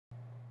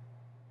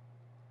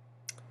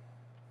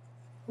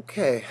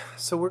Okay,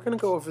 so we're going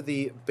to go over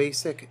the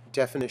basic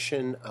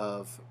definition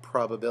of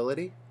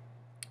probability.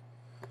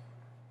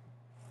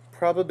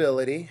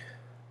 Probability,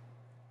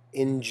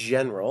 in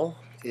general,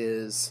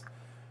 is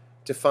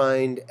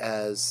defined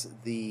as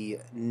the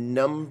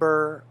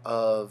number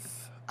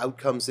of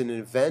outcomes in an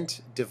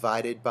event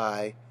divided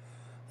by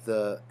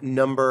the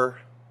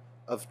number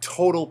of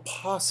total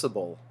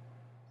possible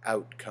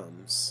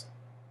outcomes.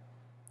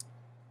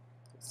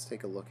 Let's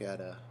take a look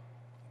at an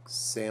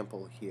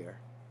example here.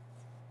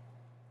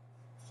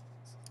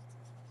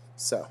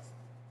 So,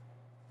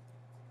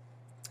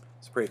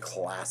 it's a pretty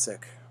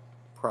classic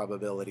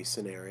probability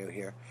scenario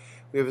here.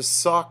 We have a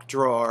sock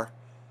drawer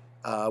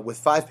with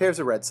 5 pairs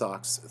of red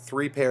socks,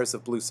 3 pairs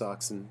of blue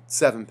socks, and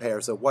 7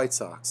 pairs of white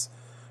socks.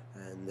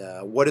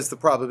 And what is the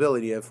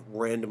probability of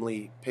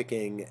randomly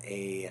picking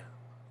a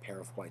pair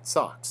of white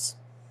socks?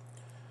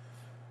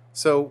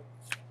 So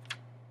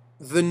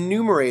the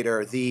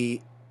numerator,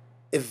 the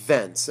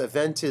event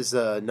is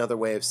another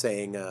way of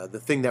saying the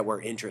thing that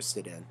we're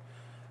interested in.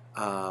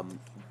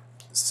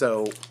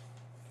 So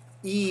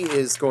E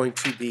is going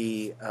to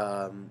be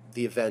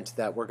the event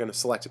that we're going to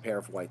select a pair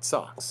of white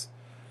socks.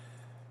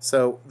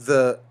 So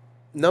the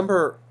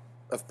number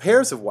of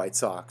pairs of white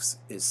socks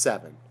is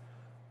 7.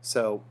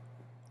 So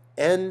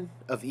N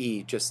of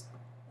E just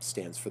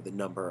stands for the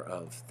number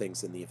of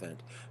things in the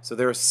event. So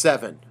there are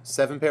 7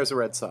 pairs of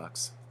red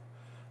socks.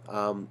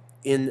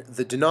 In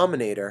the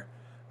denominator,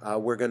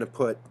 we're going to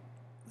put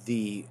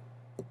the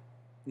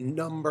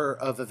number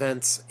of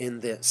events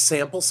in the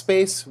sample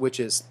space, which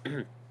is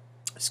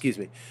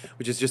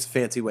which is just a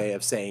fancy way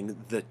of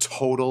saying the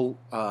total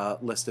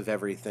list of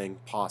everything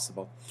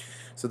possible.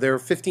 So there are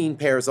 15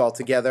 pairs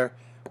altogether,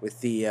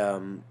 with the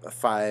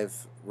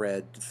 5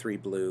 red, 3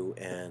 blue,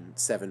 and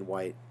 7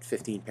 white,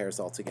 15 pairs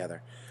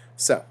altogether.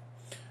 So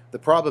the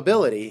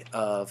probability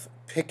of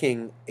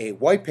picking a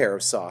white pair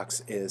of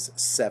socks is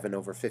 7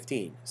 over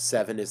 15.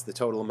 7 is the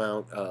total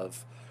amount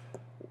of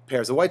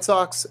pairs of white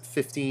socks.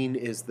 15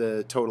 is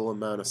the total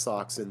amount of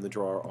socks in the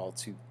drawer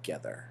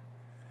altogether.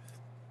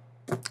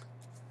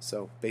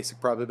 So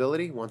basic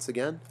probability, once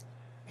again,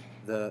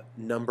 the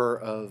number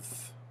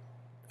of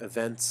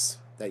events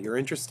that you're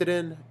interested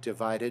in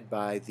divided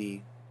by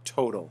the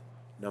total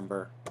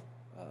number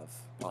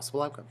of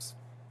possible outcomes.